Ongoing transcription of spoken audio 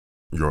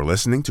You're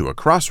listening to a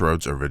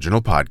Crossroads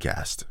original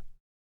podcast.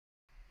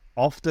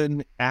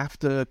 Often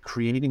after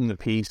creating the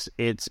piece,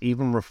 it's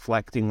even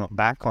reflecting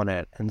back on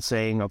it and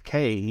saying,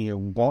 okay,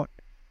 what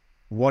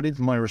is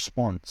my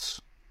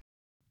response?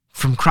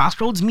 From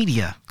Crossroads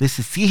Media, this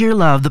is See Hear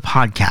Love, the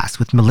podcast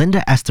with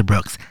Melinda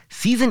Estabrooks,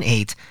 Season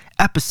 8,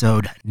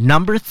 Episode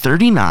number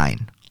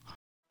 39.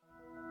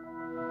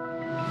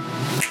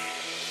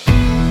 You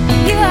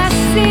are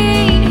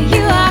seen,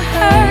 you are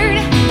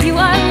heard, you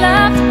are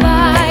loved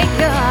by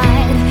God.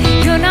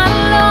 You're not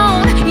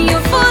alone,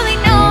 you're fully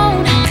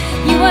known,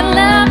 you are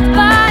loved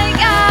by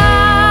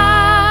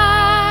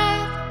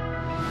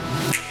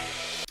God.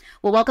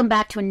 Well, welcome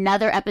back to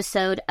another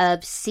episode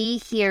of See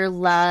Hear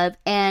Love,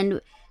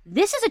 and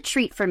this is a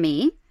treat for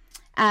me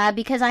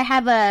because I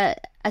have a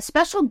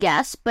special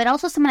guest, but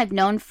also someone I've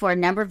known for a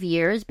number of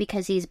years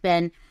because he's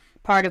been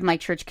part of my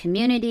church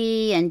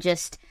community, and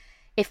just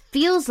it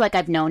feels like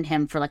I've known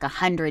him for like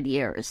 100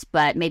 years,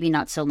 but maybe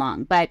not so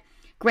long. But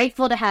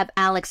grateful to have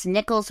Alex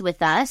Nichols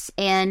with us.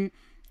 And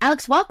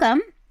Alex,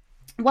 welcome.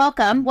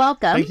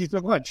 Thank you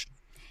so much.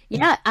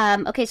 Yeah.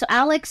 Okay. So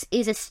Alex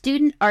is a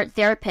student art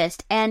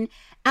therapist. And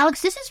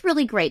Alex, this is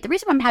really great. The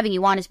reason why I'm having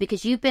you on is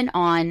because you've been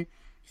on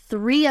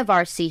 3 of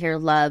our See Hear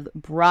Love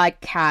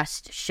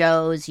broadcast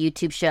shows,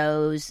 YouTube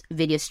shows,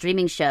 video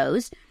streaming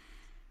shows,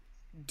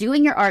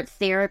 doing your art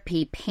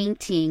therapy,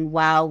 painting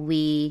while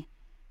we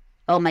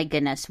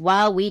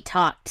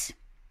talked.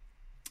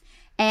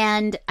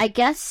 And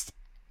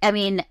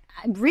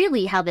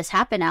really how this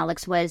happened,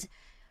 Alex, was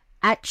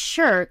at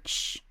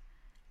church.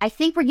 I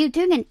think, were you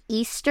doing an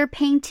Easter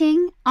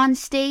painting on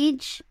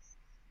stage?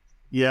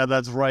 Yeah,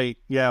 that's right.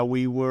 Yeah,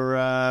 we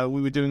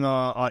were doing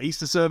our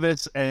Easter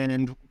service,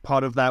 and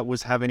part of that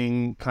was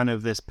having kind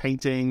of this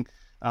painting,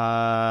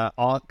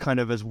 art kind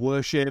of as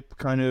worship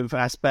kind of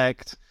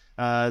aspect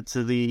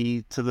to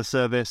the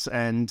service.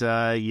 And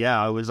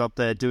I was up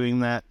there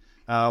doing that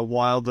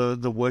while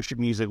the worship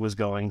music was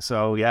going.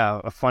 So yeah,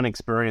 a fun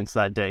experience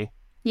that day.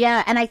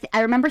 Yeah, and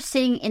I remember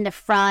sitting in the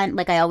front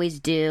like I always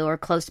do, or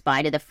close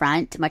by to the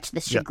front, much to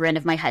the chagrin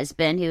of my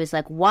husband, who was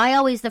like, why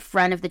always the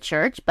front of the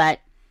church?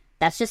 But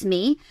that's just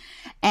me.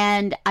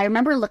 And I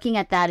remember looking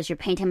at that as you're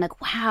painting. I'm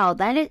like, wow,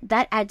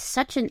 that adds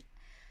such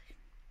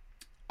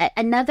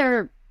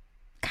another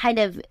kind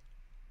of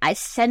a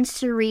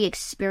sensory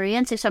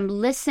experience. So I'm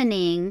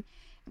listening,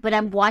 but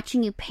I'm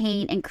watching you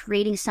paint and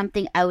creating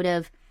something out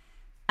of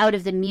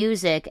the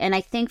music. And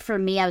I think for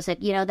me, I was like,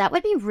 that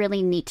would be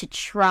really neat to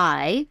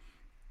try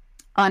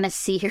on a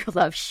See Hear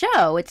Love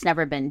show. It's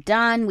never been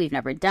done. We've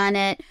never done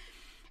it.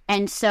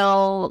 And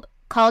so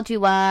called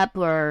you up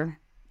or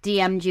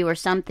DM'd you or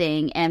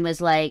something and was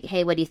like,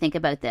 hey, what do you think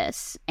about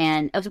this?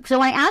 And so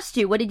I asked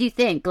you, what did you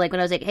think? Like when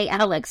I was like, hey,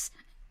 Alex,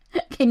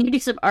 can you do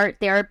some art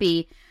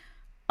therapy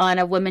on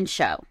a women's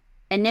show?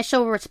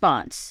 Initial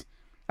response.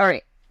 All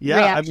right. Yeah,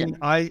 reaction.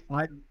 I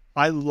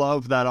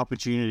love that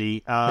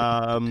opportunity.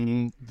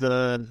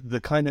 The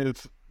kind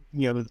of,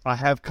 I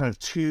have kind of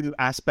 2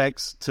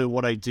 aspects to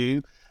what I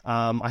do.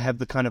 I have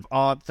the kind of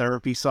art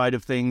therapy side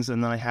of things,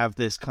 and then I have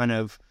this kind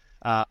of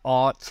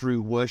art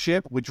through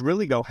worship, which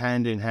really go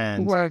hand in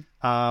hand. Word.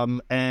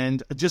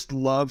 And I just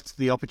loved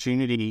the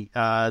opportunity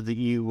that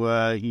you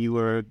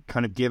were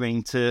kind of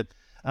giving to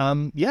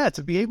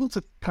be able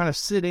to kind of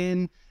sit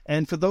in.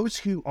 And for those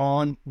who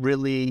aren't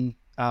really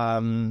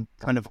kind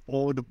of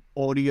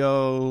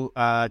audio,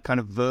 kind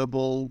of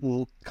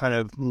verbal kind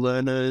of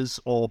learners,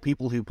 or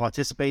people who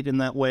participate in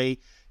that way,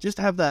 just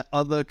have that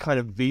other kind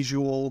of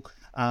visual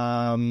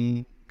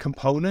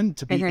component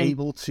to be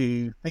able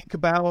to think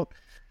about,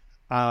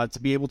 to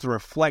be able to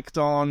reflect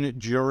on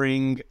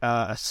during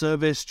a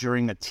service,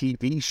 during a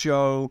TV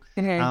show,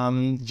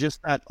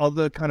 just that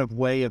other kind of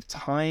way of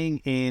tying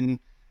in,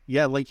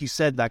 like you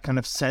said, that kind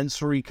of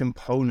sensory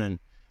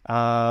component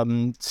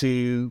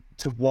to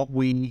what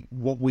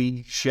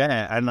we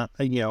share. And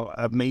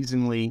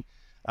amazingly,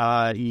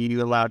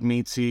 you allowed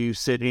me to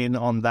sit in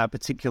on that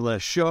particular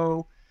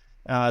show,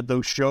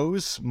 those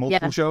shows,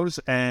 multiple shows,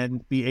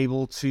 and be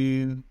able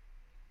to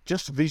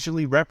just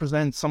visually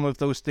represent some of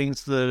those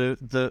things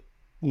that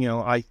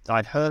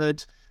I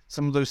heard,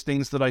 some of those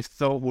things that I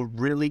thought were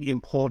really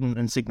important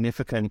and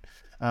significant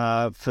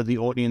for the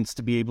audience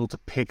to be able to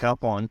pick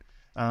up on.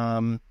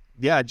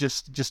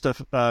 Just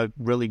a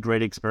really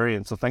great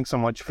experience. So thanks so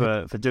much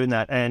for doing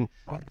that. And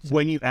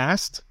when you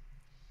asked,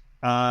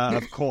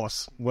 of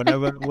course,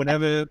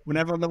 whenever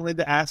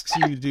Melinda asks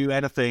you to do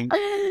anything,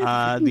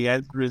 the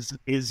answer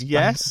is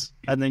yes,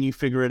 and then you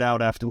figure it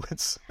out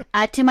afterwards.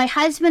 To my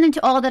husband and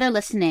to all that are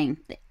listening,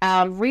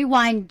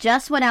 rewind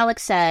just what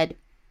Alex said.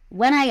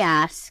 When I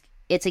ask,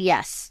 it's a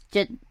yes.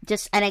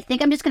 Just, and I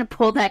think I'm just going to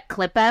pull that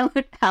clip out,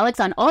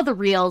 Alex, on all the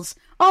reels,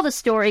 all the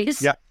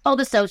stories, all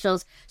the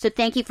socials. So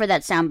thank you for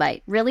that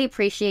soundbite. Really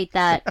appreciate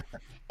that.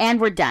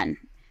 And we're done.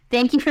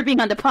 Thank you for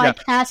being on the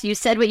podcast. You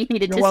said what you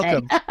needed to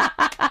welcome.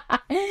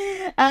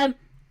 say.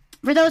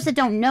 For those that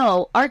don't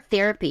know, art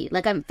therapy,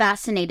 like I'm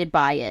fascinated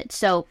by it.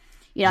 So,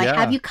 I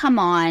have you come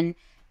on,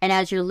 and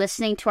as you're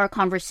listening to our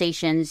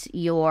conversations,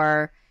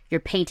 you're you're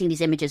painting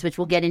these images, which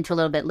we'll get into a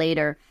little bit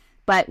later.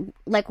 But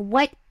like,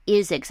 what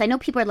is it? Because I know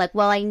people are like,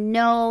 well, I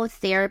know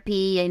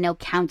therapy, I know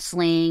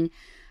counseling,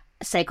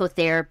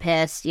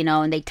 psychotherapists, you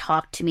know, and they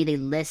talk to me, they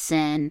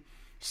listen.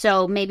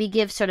 So maybe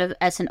give sort of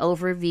us an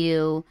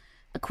overview,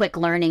 a quick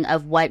learning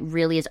of what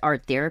really is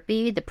art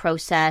therapy, the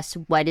process,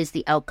 what is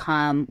the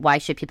outcome, why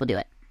should people do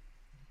it?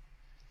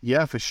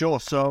 Yeah, for sure.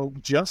 So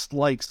just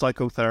like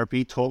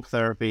psychotherapy, talk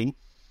therapy,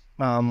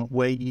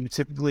 where you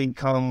typically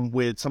come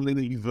with something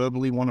that you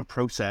verbally want to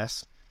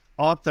process,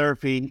 art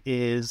therapy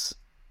is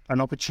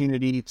an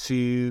opportunity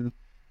to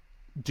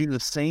do the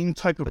same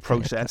type of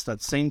process,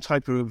 that same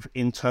type of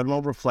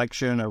internal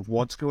reflection of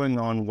what's going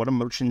on, what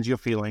emotions you're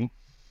feeling,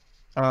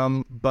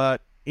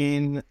 but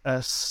in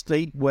a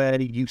state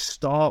where you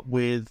start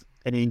with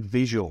a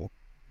visual.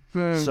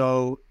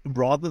 So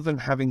rather than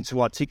having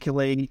to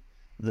articulate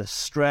the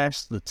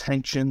stress, the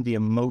tension, the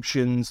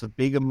emotions, the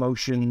big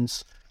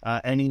emotions,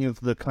 any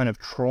of the kind of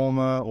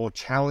trauma or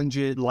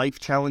challenges, life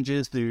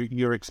challenges that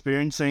you're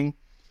experiencing,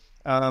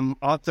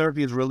 art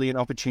therapy is really an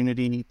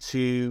opportunity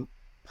to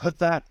put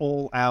that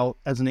all out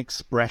as an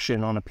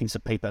expression on a piece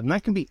of paper. And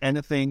that can be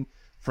anything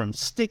from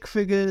stick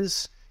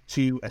figures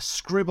to a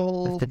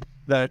scribble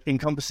that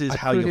encompasses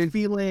how you're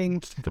feeling,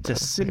 to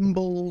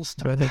symbols,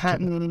 to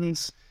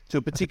patterns, to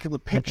a particular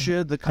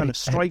picture that kind of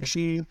strikes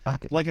you.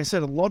 Like I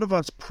said, a lot of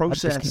us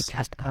process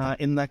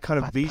in that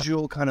kind of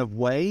visual kind of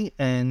way,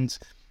 and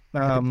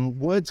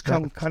words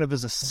come kind of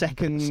as a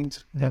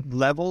second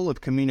level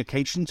of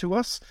communication to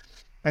us.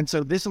 And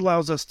so this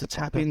allows us to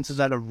tap into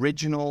that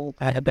original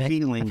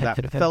feeling,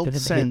 that felt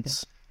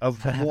sense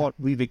of what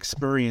we've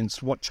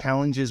experienced, what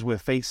challenges we're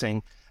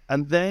facing.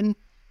 And then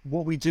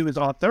what we do as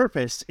art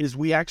therapists is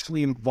we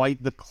actually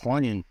invite the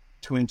client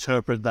to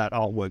interpret that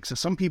artwork. So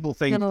some people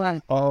think,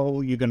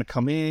 oh, you're going to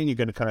come in, you're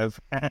going to kind of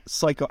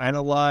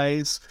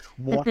psychoanalyze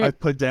what I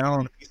put down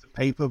on a piece of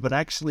paper, but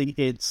actually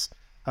it's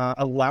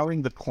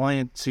allowing the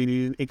client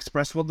to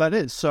express what that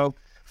is. So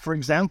for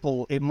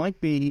example, it might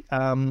be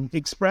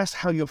express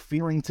how you're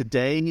feeling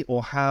today,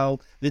 or how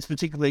this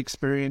particular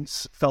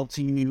experience felt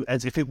to you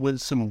as if it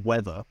was some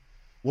weather.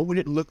 What would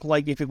it look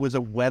like if it was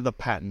a weather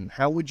pattern?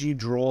 How would you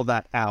draw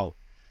that out?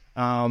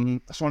 So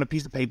on a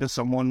piece of paper,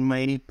 someone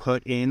may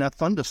put in a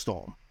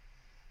thunderstorm.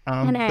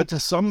 But to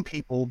some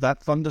people,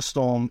 that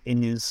thunderstorm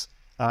is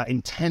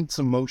intense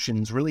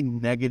emotions, really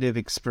negative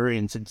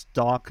experience. It's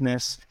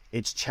darkness,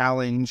 it's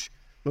challenge.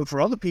 But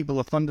for other people,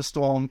 a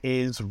thunderstorm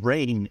is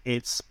rain.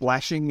 It's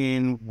splashing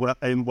in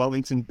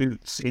Wellington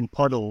boots, in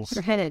puddles.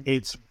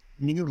 It's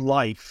new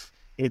life.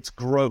 It's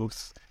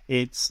growth.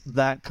 It's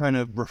that kind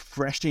of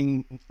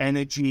refreshing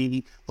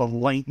energy, the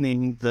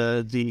lightning,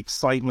 the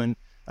excitement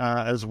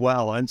as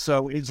well. And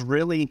so it's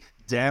really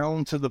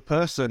down to the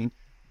person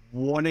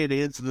what it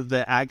is that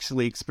they're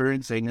actually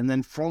experiencing. And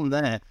then from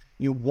there,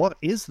 what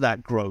is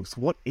that growth?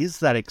 What is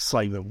that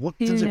excitement? What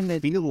does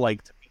it feel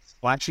like to be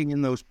splashing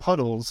in those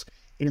puddles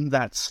in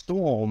that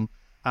storm?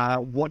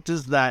 What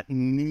does that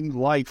new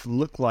life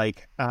look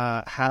like?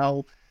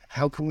 How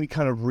can we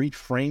kind of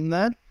reframe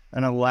that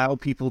and allow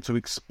people to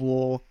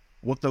explore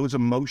what those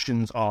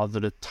emotions are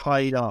that are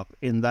tied up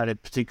in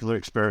that particular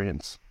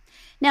experience?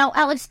 Now,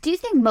 Alex, do you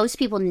think most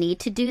people need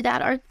to do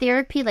that art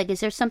therapy? Like, is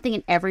there something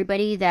in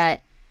everybody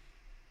that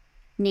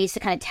needs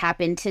to kind of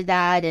tap into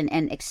that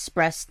and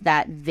express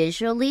that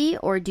visually?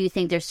 Or do you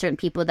think there's certain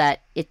people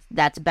that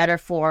that's better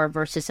for,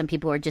 versus some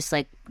people who are just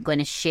like going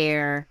to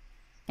share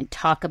and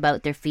talk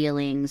about their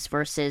feelings,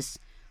 versus,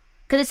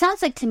 because it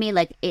sounds like to me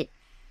like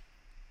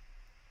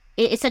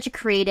it's such a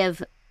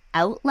creative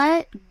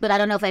outlet, but I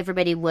don't know if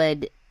everybody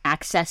would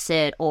access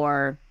it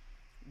or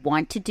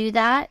want to do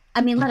that.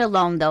 I mean, let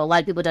alone though, a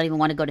lot of people don't even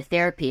want to go to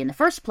therapy in the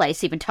first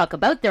place, even talk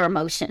about their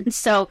emotions.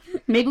 So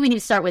maybe we need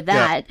to start with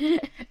that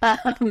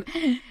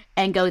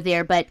and go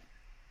there. But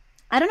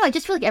I don't know, I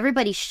just feel like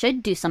everybody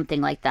should do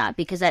something like that,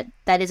 because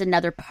that is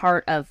another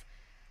part of,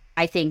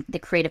 I think, the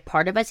creative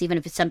part of us, even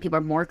if some people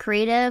are more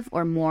creative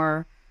or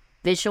more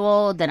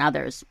visual than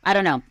others. I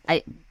don't know.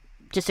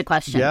 Just a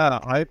question. Yeah,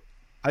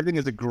 I think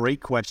it's a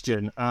great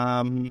question.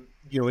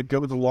 It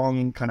goes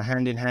along kind of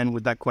hand in hand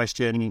with that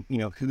question,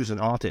 who's an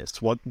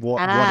artist? What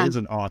is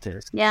an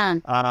artist? Yeah.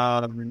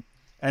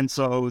 And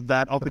so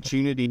that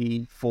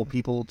opportunity for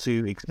people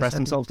to express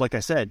themselves, like I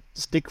said,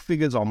 stick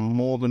figures are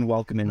more than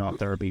welcome in art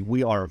therapy.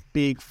 We are a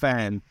big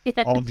fan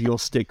of your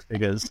stick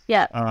figures.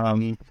 Yeah.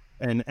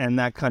 And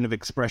that kind of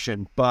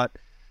expression. But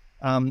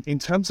in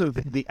terms of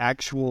the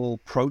actual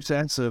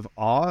process of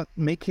art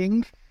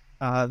making,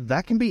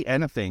 that can be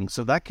anything.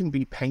 So that can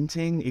be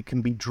painting, it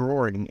can be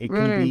drawing, it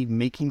can be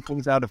making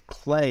things out of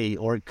clay,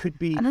 or it could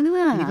be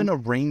even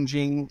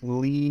arranging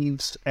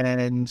leaves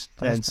and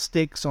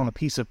sticks on a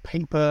piece of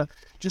paper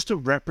just to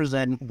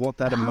represent what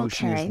that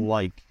emotion is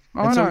like.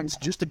 And so it's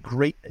just a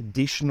great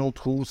additional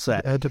tool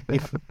set.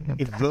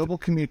 If verbal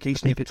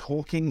communication, if you're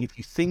talking, if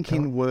you think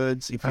in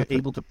words, if you're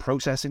able to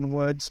process in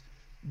words,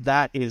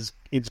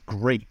 it's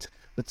great.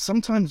 But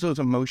sometimes those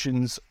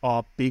emotions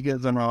are bigger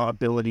than our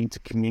ability to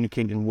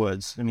communicate in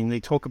words. I mean, they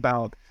talk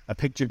about a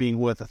picture being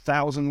worth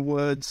 1,000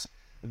 words.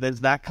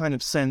 there's that kind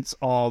of sense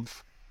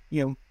of,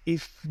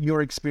 if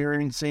you're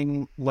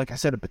experiencing, like I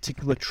said, a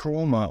particular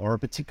trauma or a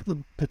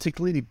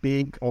particularly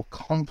big or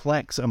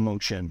complex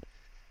emotion,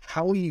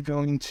 how are you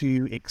going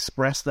to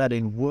express that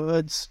in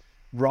words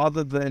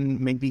rather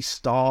than maybe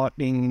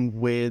starting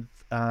with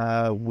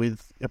a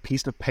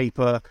piece of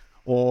paper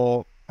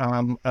or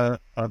a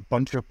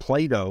bunch of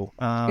Play-Doh?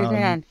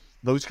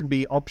 Those can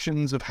be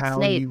options of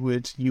how you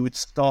would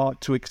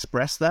start to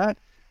express that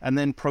and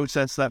then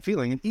process that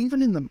feeling. And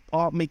even in the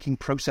art making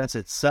process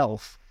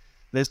itself,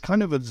 there's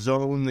kind of a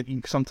zone that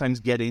you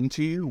sometimes get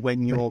into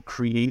when you're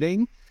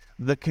creating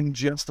that can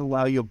just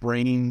allow your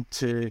brain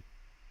to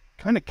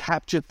kind of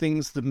capture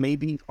things that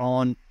maybe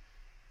aren't,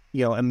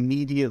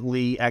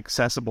 immediately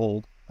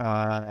accessible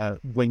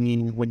when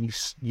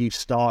you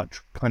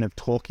start kind of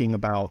talking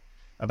about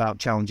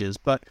challenges.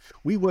 But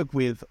we work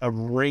with a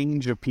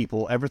range of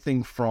people,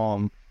 everything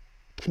from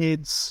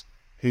kids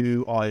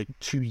who are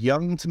too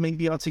young to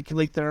maybe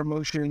articulate their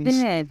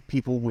emotions,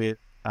 people with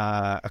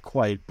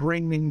acquired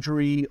brain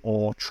injury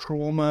or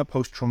trauma,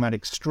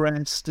 post-traumatic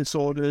stress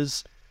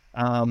disorders,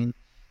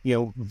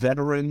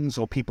 veterans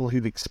or people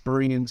who've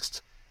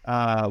experienced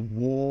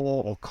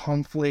war or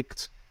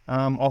conflict,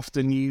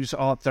 often use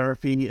art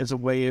therapy as a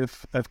way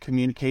of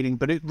communicating,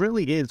 but it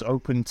really is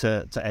open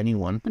to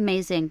anyone.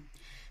 Amazing.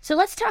 So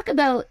let's talk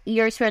about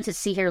your experience at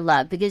See, Hear,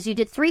 Love, because you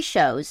did 3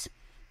 shows,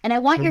 and I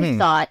want your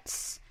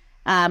thoughts,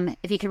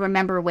 if you can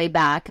remember way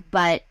back,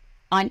 but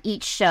on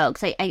each show,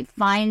 because I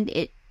find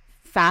it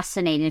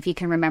fascinating if you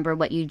can remember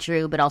what you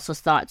drew, but also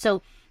thought.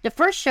 So the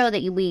first show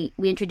that we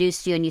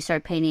introduced you and you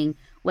started painting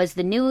was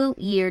the New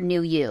Year,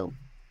 New You,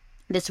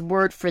 this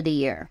word for the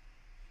year.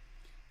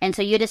 And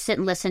so you just sit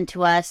and listen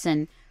to us,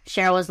 and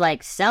Cheryl was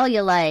like,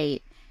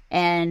 cellulite,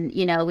 and,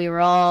 we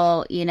were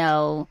all,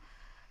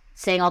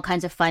 saying all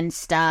kinds of fun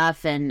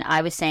stuff, and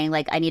I was saying,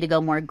 like, I need to go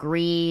more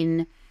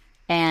green,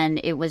 and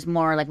it was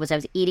more like, I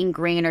was eating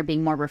green or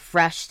being more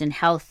refreshed and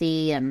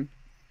healthy, and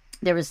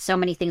there was so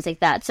many things like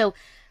that. So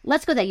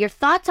let's go there. Your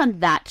thoughts on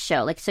that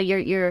show. Like, so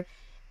you're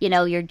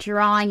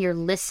drawing, you're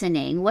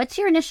listening. What's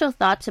your initial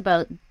thoughts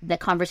about the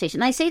conversation?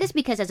 And I say this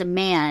because as a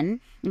man,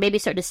 maybe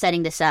sort of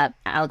setting this up,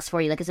 Alex,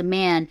 for you, like as a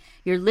man,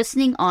 you're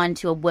listening on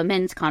to a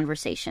woman's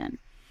conversation.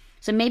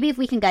 So maybe if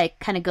we can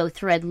kind of go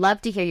through, I'd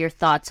love to hear your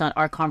thoughts on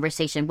our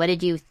conversation. What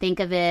did you think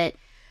of it?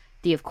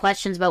 Do you have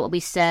questions about what we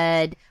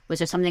said? Was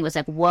there something that was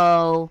like,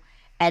 whoa?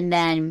 And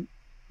then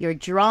your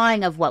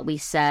drawing of what we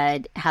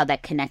said, how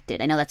that connected.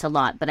 I know that's a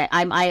lot, but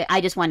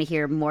I just want to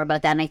hear more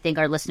about that. And I think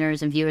our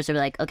listeners and viewers are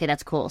like, okay,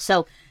 that's cool.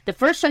 So the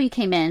first show you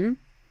came in,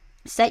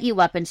 set you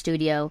up in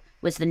studio,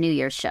 was the New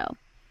Year's show.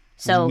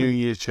 So New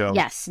Year's show.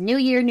 Yes. New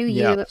Year, New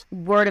You,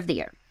 word of the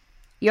year.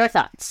 Your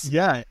thoughts?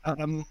 Yeah.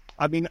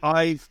 I mean,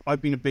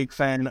 I've been a big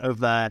fan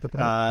of that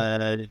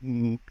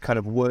kind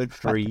of word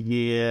for a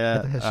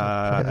year.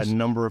 A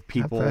number of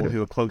people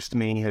who are close to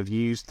me have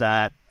used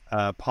that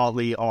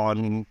partly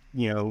on,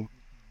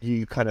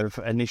 you kind of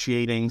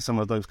initiating some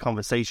of those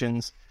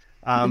conversations.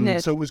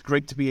 So it was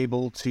great to be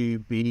able to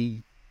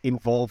be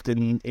involved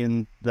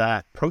in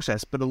that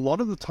process. But a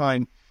lot of the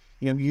time,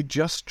 you're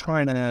just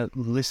trying to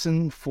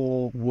listen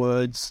for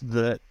words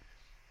that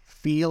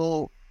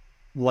feel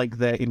like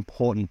they're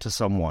important to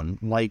someone,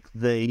 like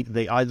they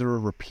either are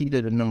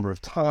repeated a number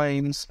of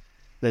times,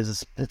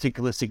 there's a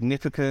particular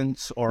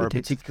significance or a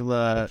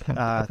particular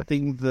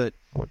thing that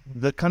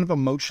kind of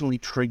emotionally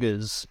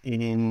triggers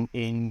in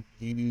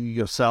you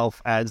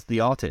yourself as the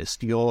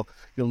artist. You're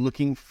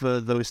looking for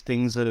those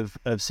things that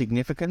of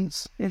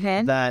significance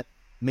that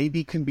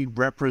maybe can be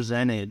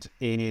represented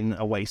in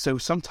a way. So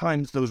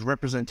sometimes those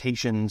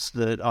representations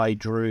that I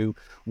drew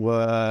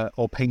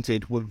or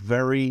painted were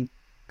very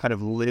kind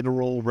of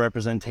literal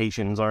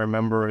representations. I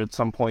remember at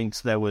some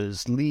points there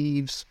was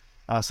leaves.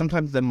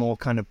 Sometimes they're more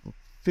kind of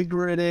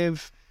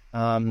figurative.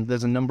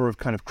 There's a number of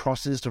kind of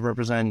crosses to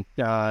represent,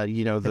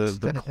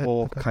 the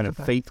core kind of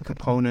faith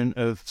component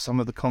of some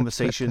of the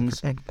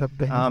conversations.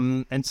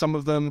 And some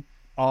of them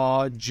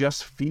are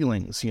just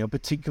feelings,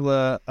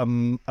 particular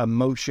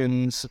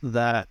emotions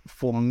that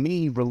for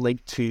me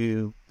relate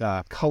to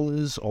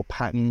colors or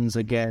patterns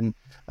again,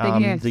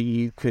 that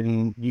you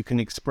can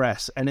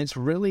express. And it's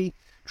really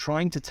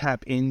trying to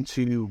tap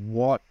into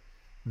what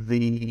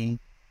the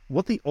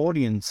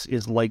audience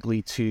is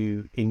likely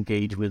to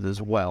engage with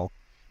as well.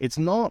 It's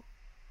not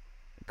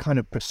kind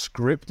of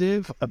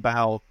prescriptive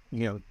about,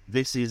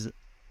 this is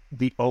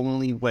the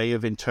only way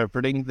of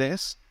interpreting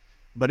this,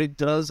 but it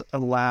does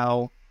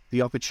allow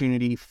the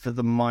opportunity for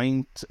the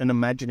mind and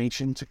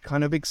imagination to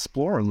kind of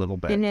explore a little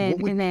bit.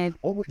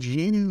 What would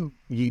you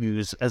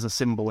use as a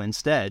symbol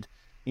instead?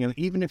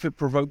 Even if it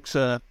provokes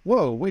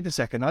whoa, wait a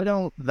second,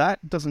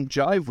 that doesn't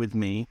jive with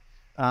me.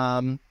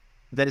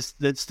 There's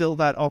still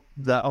that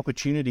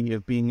opportunity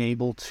of being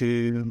able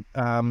to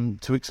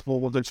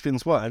explore what those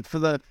feelings were. And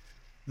for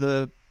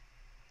the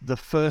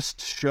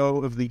first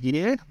show of the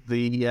year,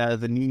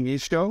 the New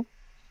Year's show,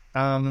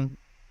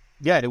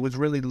 it was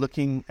really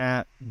looking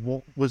at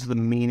what was the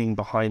meaning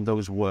behind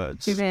those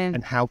words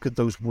and how could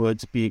those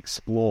words be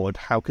explored?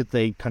 How could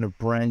they kind of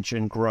branch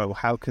and grow?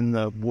 How can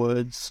the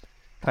words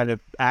kind of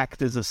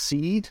act as a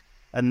seed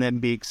and then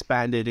be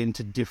expanded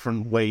into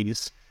different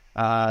ways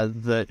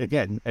that,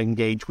 again,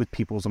 engage with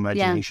people's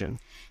imagination?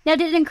 Now,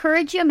 did it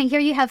encourage you? I mean, here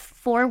you have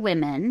 4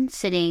 women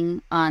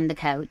sitting on the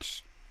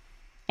couch,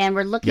 and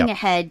we're looking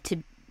ahead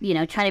to,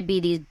 trying to be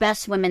these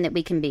best women that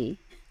we can be.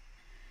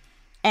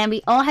 And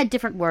we all had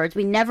different words.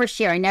 I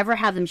never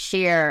have them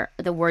share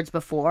the words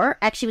before.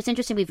 Actually, what's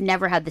interesting, we've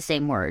never had the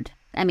same word.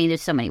 I mean,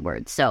 there's so many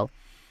words. So,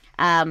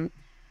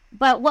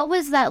 but what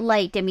was that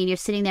like? I mean, you're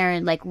sitting there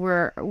and like,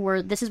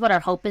 this is what our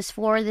hope is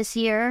for this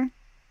year.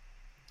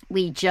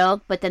 We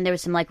joke, but then there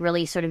was some like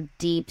really sort of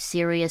deep,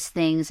 serious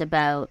things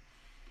about,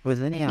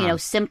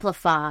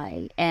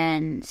 simplify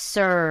and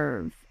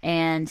serve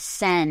and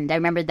send. I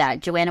remember that.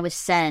 Joanna was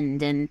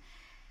send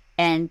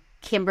and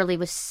Kimberly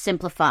was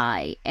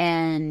simplify,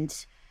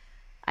 and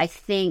I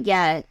think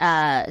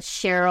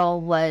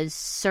Cheryl was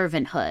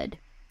servanthood,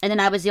 and then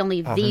I was the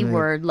only V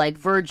word, like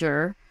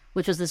verdure,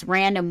 which was this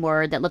random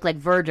word that looked like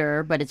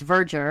verdure, but it's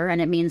verdure,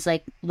 and it means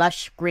like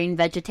lush green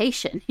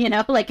vegetation.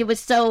 Like it was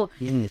so.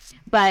 Yes.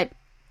 But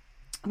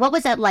what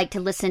was that like to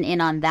listen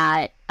in on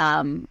that?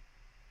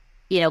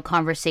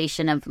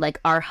 Conversation of like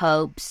our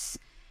hopes,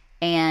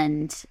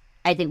 and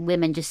I think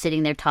women just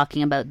sitting there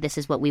talking about this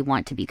is what we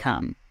want to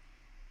become.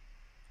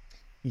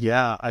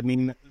 Yeah, I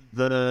mean,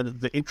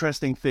 the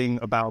interesting thing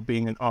about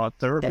being an art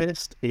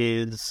therapist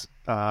is,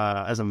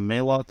 as a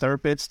male art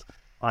therapist,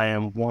 I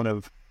am one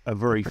of a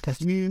very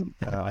few.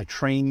 I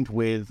trained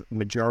with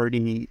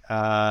majority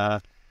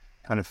kind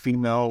of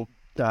female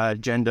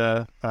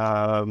gender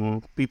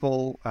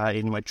people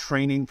in my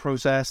training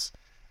process.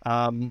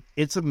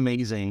 It's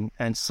amazing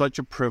and such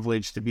a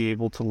privilege to be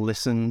able to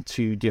listen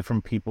to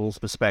different people's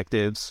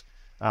perspectives,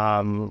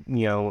 and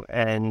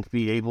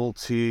be able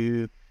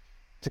to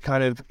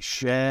kind of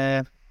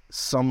share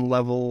some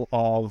level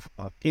of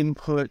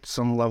input,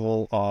 some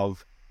level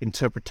of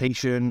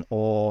interpretation,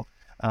 or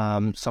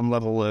some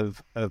level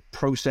of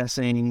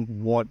processing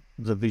what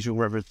the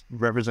visual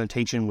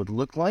representation would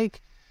look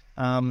like.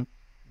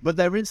 But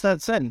there is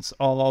that sense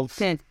of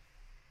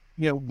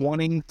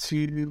wanting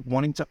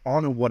to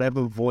honor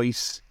whatever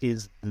voice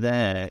is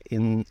there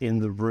in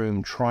the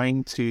room,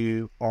 trying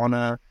to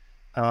honor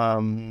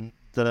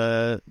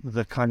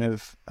the kind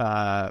of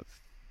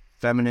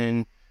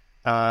feminine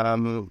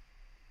kind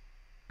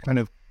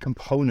of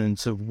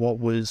components of what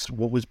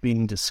was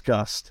being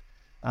discussed,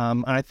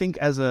 and I think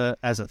as a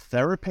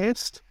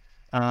therapist,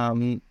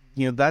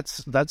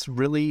 that's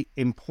really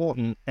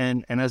important,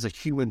 and as a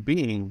human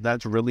being,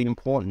 that's really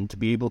important to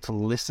be able to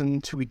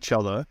listen to each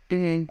other,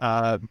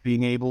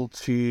 being able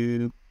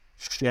to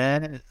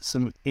share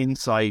some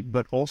insight,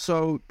 but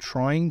also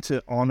trying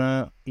to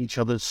honor each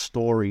other's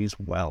stories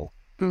well.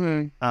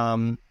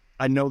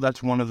 I know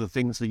that's one of the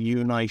things that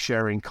you and I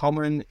share in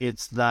common.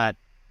 It's that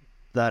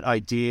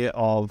idea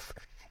of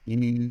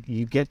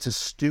you get to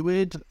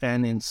steward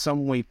and in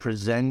some way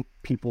present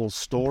people's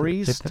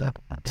stories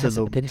to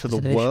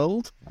the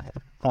world.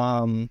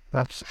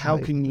 How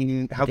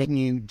can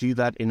you do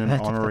that in an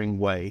honoring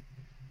way?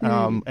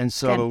 And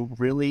so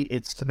really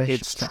it's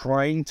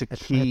trying to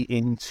key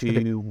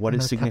into what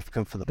is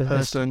significant for the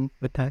person,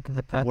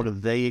 what are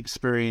they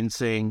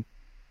experiencing,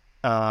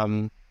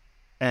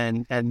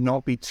 and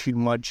not be too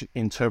much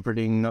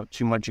interpreting, not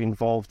too much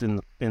involved in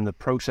the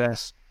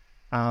process,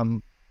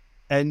 and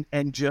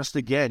just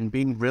again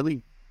being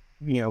really,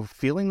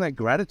 feeling that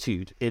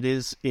gratitude. It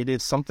is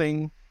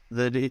something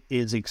that it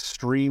is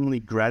extremely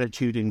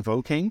gratitude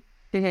invoking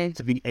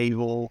to be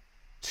able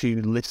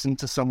to listen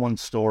to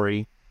someone's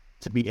story,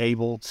 to be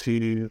able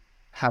to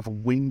have a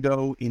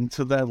window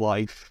into their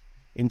life,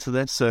 into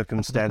their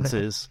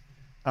circumstances.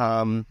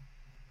 And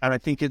I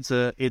think it's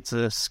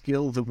a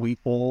skill that we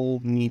all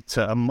need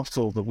a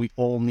muscle that we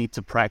all need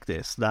to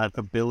practice, that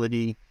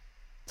ability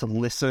to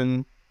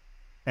listen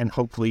and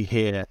hopefully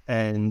hear.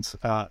 And,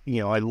 I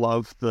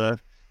love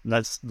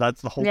that's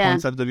the whole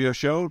concept of your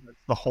show. That's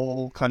the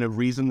whole kind of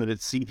reason that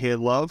it's See, Hear,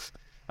 Love.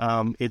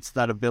 It's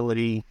that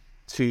ability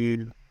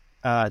to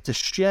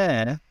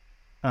share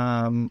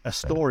a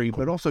story,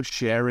 but also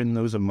sharing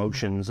those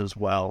emotions as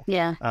well.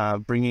 Yeah.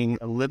 Bringing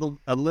a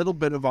little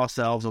bit of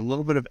ourselves, a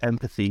little bit of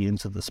empathy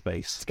into the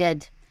space. It's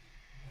good.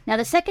 Now,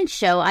 the second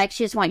show, I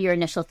actually just want your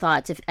initial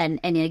thoughts. And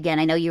again,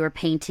 I know you were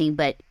painting,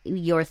 but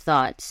your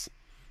thoughts.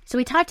 So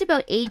we talked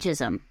about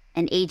ageism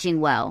and aging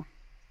well.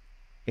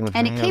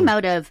 And it came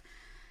out of,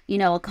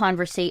 a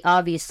conversation,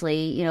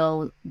 obviously,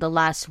 the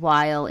last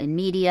while in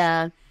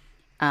media,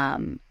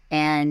 and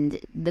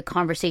the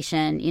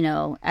conversation,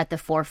 at the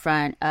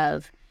forefront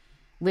of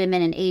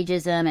women and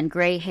ageism and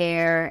gray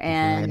hair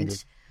and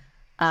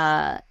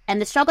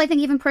the struggle, I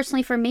think, even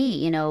personally for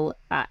me,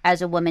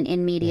 as a woman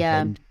in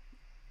media,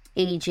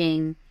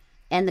 aging,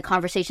 and the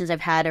conversations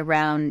I've had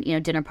around,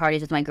 dinner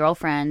parties with my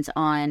girlfriends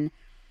on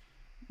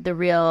the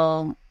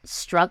real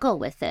struggle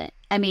with it.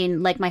 I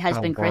mean, like my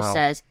husband, Chris,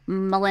 says,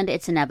 Melinda,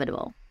 it's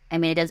inevitable. I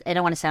mean, I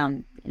don't want to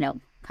sound,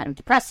 kind of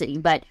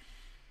depressing, but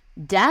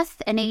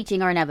death and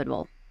aging are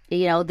inevitable.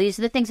 You know, these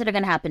are the things that are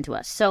going to happen to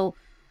us. So,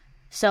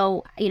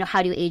 you know,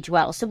 how do you age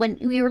well? So when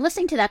we were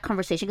listening to that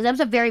conversation, because that was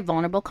a very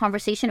vulnerable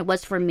conversation, it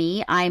was for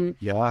me.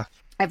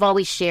 I've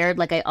always shared,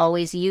 like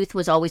youth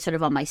was always sort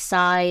of on my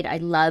side. I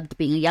loved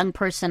being a young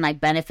person. I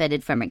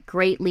benefited from it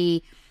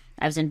greatly.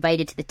 I was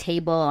invited to the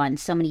table on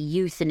so many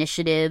youth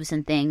initiatives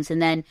and things.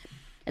 And then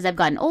as I've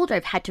gotten older,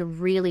 I've had to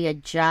really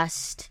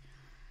adjust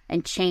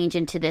and change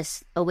into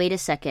this, oh, wait a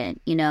second,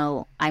 you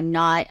know, I'm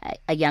not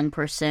a young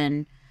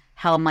person.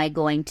 How am I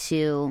going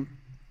to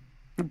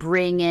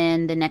bring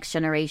in the next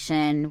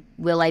generation?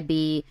 Will I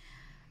be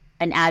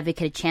an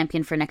advocate, a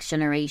champion for next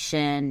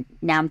generation?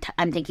 Now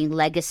I'm thinking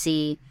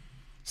legacy.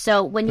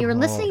 So when you were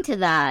listening to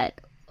that,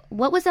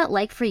 what was that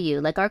like for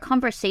you? Like our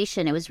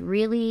conversation, it was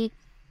really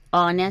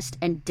honest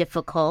and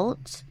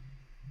difficult.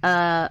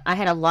 I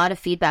had a lot of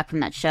feedback from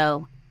that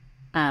show,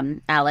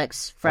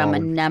 Alex, from a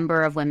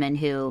number of women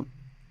who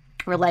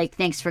were like,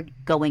 thanks for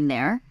going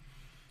there.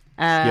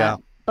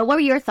 But what were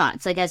your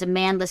thoughts? Like as a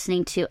man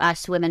listening to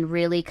us women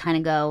really kind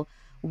of go,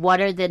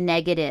 what are the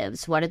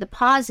negatives? What are the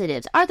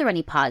positives? Are there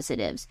any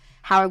positives?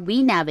 How are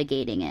we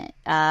navigating it?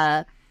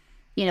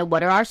 You know,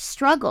 what are our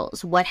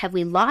struggles? What have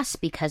we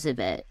lost because of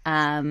it?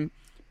 And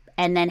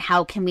then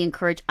how can we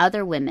encourage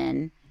other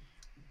women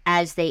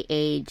as they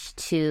age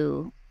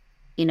to,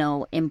 you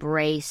know,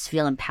 embrace,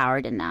 feel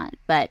empowered in that?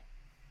 But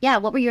yeah,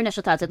 what were your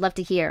initial thoughts? I'd love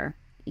to hear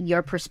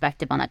your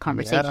perspective on that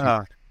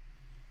conversation.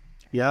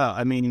 Yeah.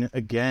 I mean,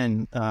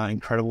 again,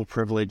 incredible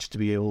privilege to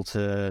be able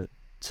to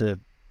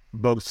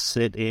both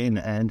sit in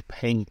and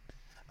paint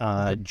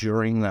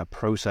during that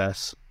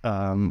process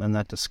and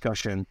that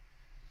discussion.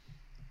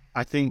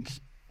 I think,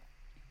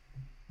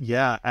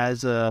 yeah,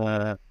 as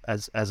a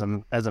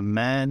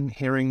man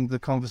hearing the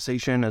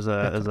conversation, as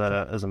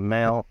a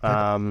male,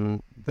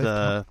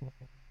 the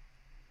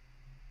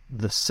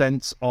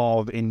sense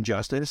of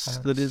injustice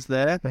that is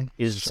there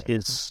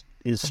is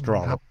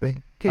strong.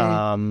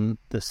 The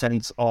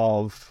sense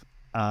of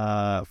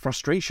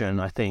frustration,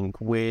 I think,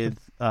 with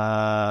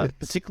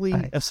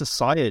particularly a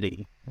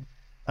society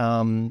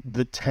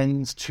that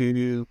tends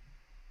to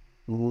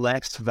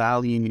less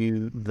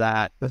value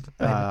that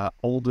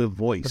older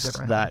voice,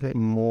 that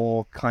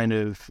more kind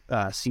of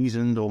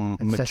seasoned or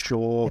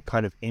mature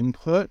kind of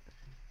input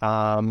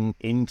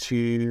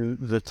into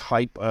the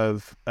type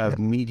of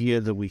media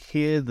that we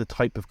hear, the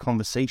type of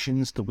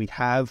conversations that we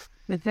have,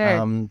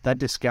 that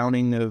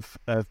discounting of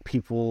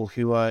people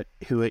who are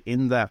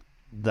in that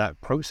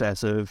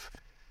process of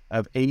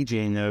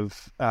aging,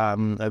 of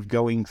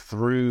going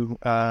through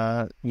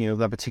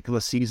that particular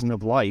season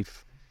of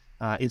life.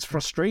 It's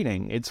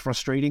frustrating. It's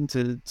frustrating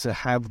to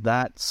have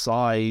that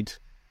side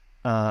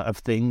of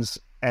things,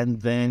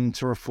 and then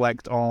to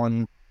reflect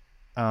on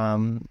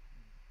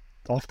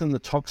often the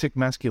toxic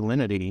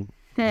masculinity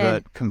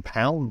that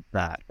compound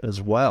that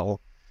as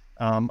well.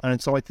 And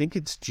so I think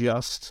it's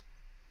just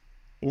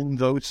in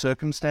those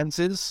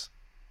circumstances,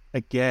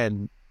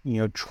 again, you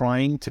know,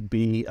 trying to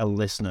be a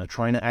listener,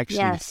 trying to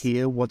actually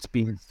hear what's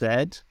being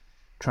said,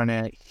 trying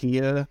to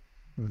hear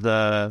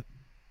the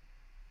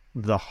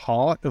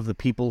heart of the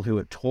people who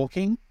are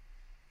talking,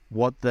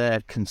 what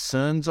their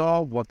concerns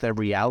are, what their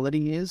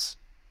reality is.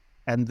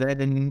 And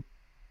then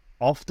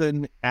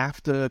often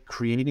after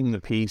creating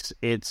the piece,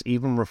 it's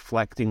even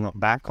reflecting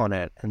back on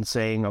it and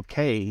saying,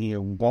 okay, you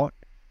know,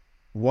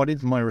 what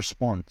is my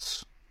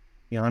response?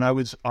 You know, and I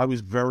was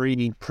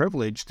very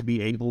privileged to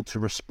be able to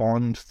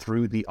respond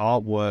through the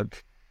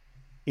artwork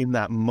in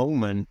that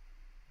moment,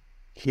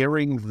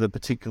 hearing the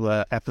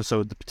particular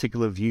episode, the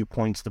particular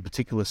viewpoints, the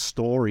particular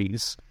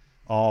stories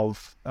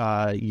of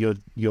your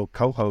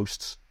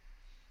co-hosts,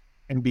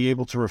 and be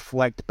able to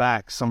reflect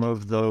back some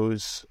of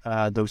those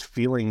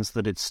feelings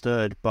that it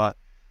stirred. But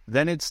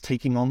then it's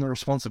taking on the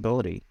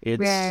responsibility.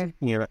 It's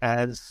you know,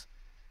 as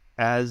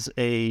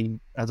a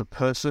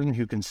person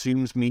who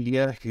consumes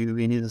media, who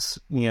is,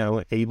 you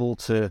know, able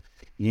to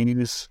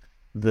use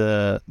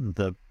the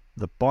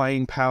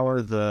buying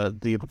power,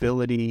 the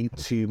ability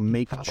to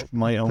make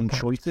my own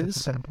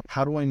choices.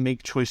 How do I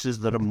make choices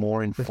that are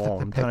more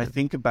informed? And I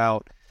think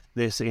about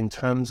this in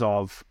terms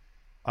of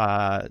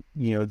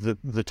you know,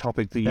 the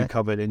topic that you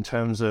covered in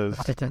terms of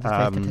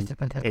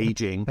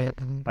aging.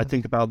 I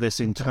think about this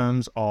in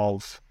terms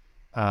of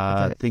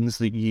things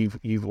that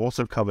you've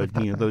also covered,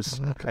 you know, those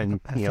kind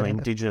of, you know,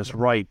 Indigenous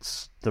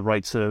rights, the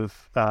rights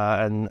of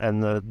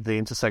and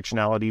the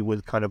intersectionality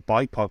with kind of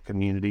BIPOC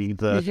community,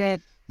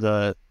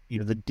 the you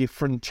know, the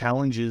different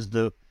challenges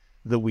that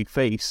we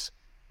face,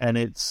 and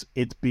it's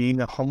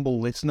being a humble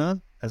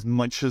listener as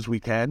much as we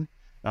can.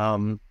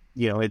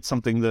 You know, it's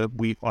something that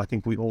I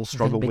think we all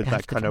struggle with,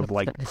 that kind of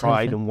like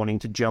pride and wanting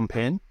to jump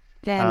in.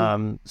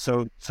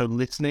 So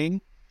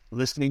listening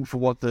for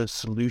what the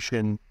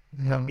solution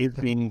is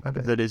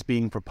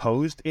being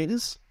proposed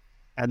is,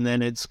 and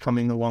then it's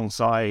coming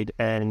alongside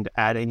and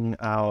adding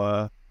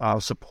our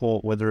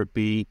support, whether it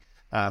be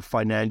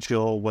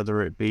financial,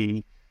 whether it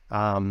be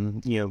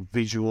you know,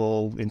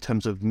 visual in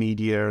terms of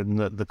media and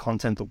the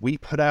content that we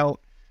put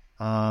out.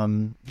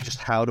 Just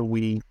how do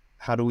we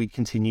how do we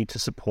continue to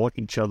support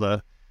each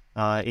other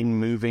in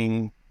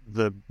moving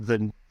the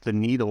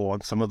needle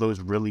on some of those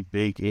really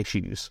big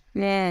issues.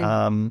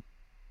 Yeah.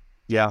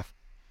 Yeah.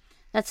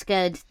 That's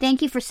good.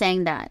 Thank you for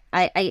saying that.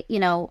 I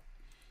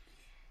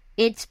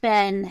it's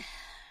been,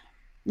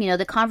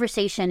 the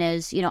conversation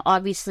is,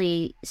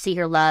 obviously See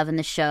Hear Love and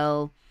the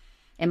show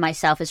and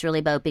myself is really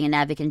about being an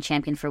advocate and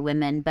champion for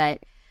women.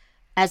 But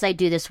as I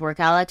do this work,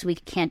 Alex, we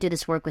can't do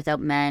this work without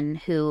men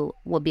who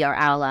will be our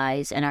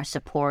allies and our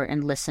support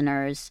and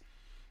listeners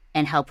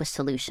and help with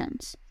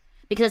solutions.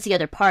 Because that's the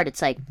other part.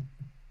 It's like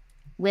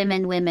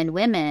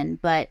women,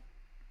 but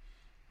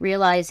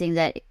realizing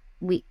that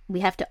we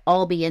have to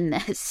all be in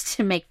this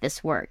to make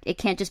this work. It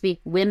can't just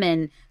be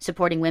women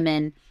supporting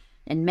women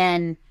and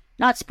men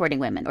not supporting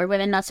women, or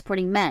women not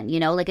supporting men.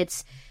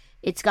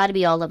 It's got to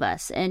be all of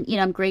us. And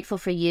I'm grateful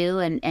for you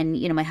and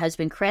my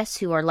husband Chris,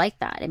 who are like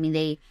that. I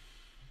mean,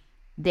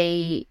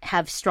 they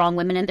have strong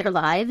women in their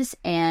lives,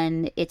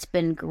 and it's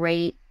been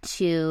great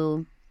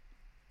to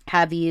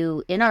have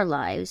you in our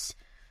lives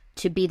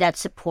to be that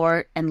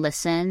support and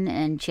listen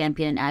and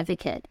champion and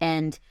advocate.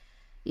 And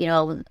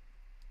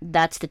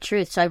that's the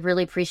truth. So I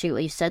really appreciate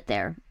what you said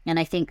there. And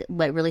I think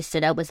what really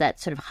stood out was that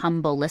sort of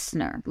humble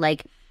listener.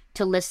 Like,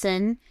 to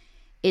listen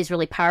is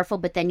really powerful,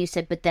 but then you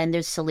said, but then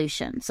there's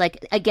solutions.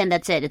 Like, again,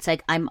 that's it. It's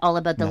like, I'm all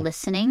about the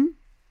listening.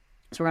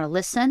 So we're going to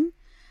listen.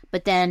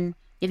 But then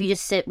if you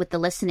just sit with the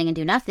listening and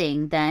do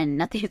nothing, then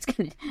nothing's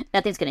going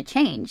to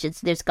change.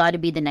 There's got to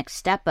be the next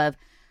step of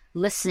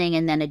listening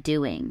and then a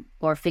doing,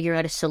 or figuring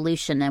out a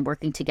solution and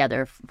working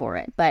together for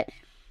it. But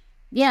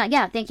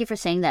yeah. Thank you for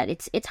saying that.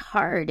 It's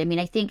hard. I mean,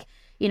 I think,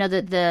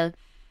 the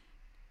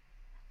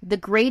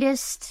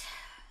greatest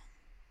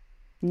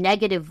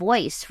negative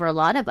voice for a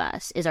lot of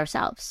us is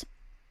ourselves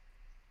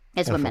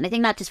as women. I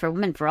think not just for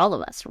women, for all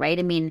of us, right?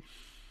 I mean,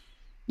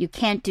 you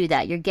can't do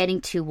that. You're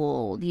getting too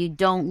old. You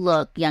don't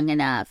look young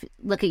enough.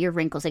 Look at your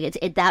wrinkles.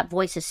 Like that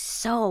voice is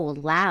so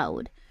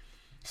loud.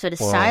 So to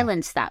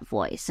silence that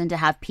voice and to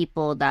have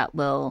people that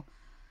will,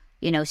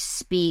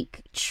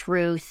 speak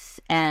truth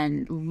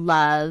and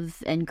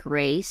love and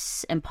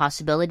grace and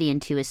possibility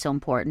into is so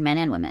important, men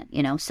and women,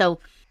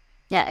 So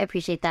yeah, I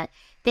appreciate that.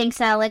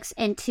 Thanks, Alex.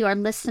 And to our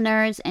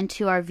listeners and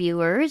to our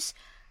viewers,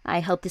 I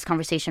hope this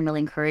conversation really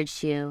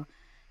encouraged you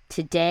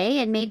today.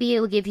 And maybe it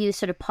will give you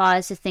sort of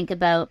pause to think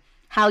about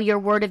how your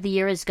word of the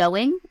year is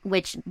going,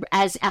 which,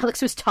 as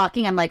Alex was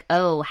talking, I'm like,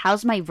 oh,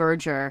 how's my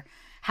verdure?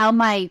 How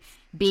am I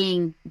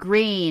being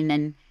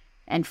green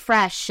and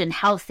fresh and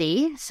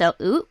healthy? So,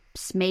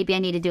 oops, maybe I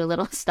need to do a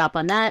little stop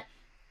on that.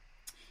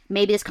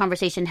 Maybe this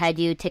conversation had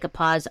you take a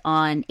pause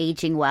on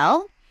aging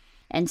well.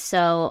 And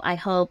so I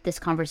hope this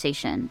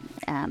conversation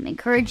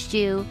encouraged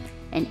you.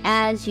 And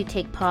as you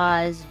take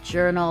pause,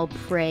 journal,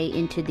 pray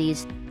into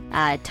these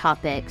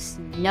topics,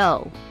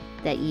 know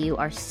that you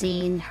are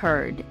seen,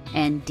 heard,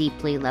 and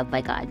deeply loved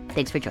by God.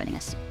 Thanks for joining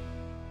us.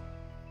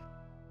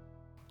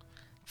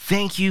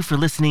 Thank you for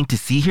listening to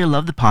See Hear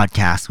Love the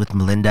podcast with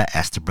Melinda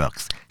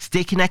Estabrooks.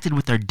 Stay connected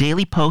with our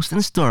daily posts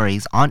and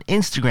stories on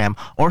Instagram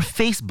or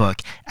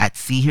Facebook at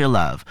See Hear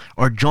Love,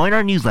 or join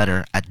our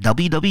newsletter at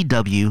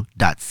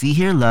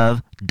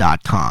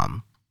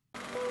www.seehearlove.com.